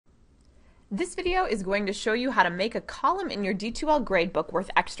This video is going to show you how to make a column in your D2L gradebook worth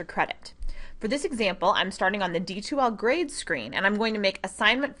extra credit. For this example, I'm starting on the D2L grades screen and I'm going to make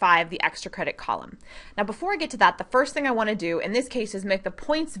assignment 5 the extra credit column. Now before I get to that, the first thing I want to do in this case is make the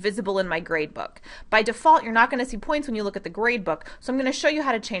points visible in my gradebook. By default, you're not going to see points when you look at the gradebook, so I'm going to show you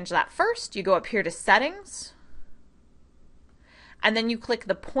how to change that first. You go up here to Settings, and then you click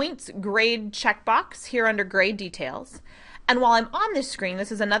the Points Grade checkbox here under Grade Details. And while I'm on this screen,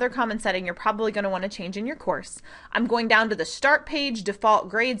 this is another common setting you're probably going to want to change in your course. I'm going down to the Start Page Default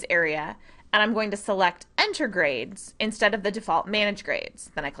Grades area, and I'm going to select Enter Grades instead of the default Manage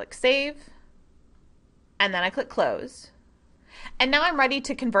Grades. Then I click Save, and then I click Close. And now I'm ready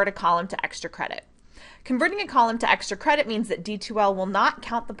to convert a column to extra credit. Converting a column to extra credit means that D2L will not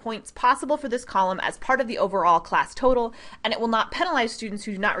count the points possible for this column as part of the overall class total, and it will not penalize students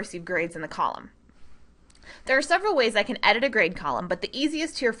who do not receive grades in the column. There are several ways I can edit a grade column, but the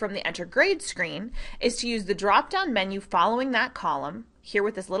easiest here from the Enter Grade screen is to use the drop-down menu following that column, here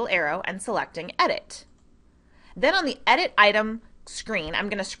with this little arrow, and selecting Edit. Then on the Edit Item screen, I'm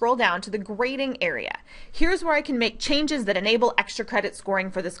going to scroll down to the Grading area. Here's where I can make changes that enable extra credit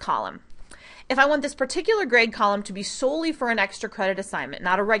scoring for this column. If I want this particular grade column to be solely for an extra credit assignment,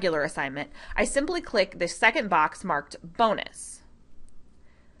 not a regular assignment, I simply click the second box marked Bonus.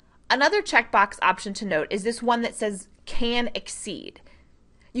 Another checkbox option to note is this one that says Can Exceed.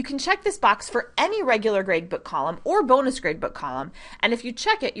 You can check this box for any regular gradebook column or bonus gradebook column, and if you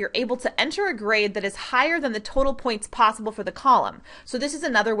check it, you're able to enter a grade that is higher than the total points possible for the column. So this is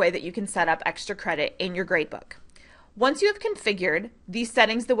another way that you can set up extra credit in your gradebook. Once you have configured these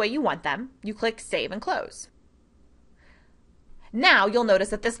settings the way you want them, you click Save and Close. Now you'll notice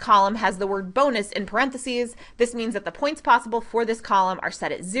that this column has the word bonus in parentheses. This means that the points possible for this column are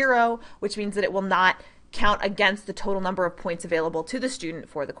set at 0, which means that it will not count against the total number of points available to the student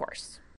for the course.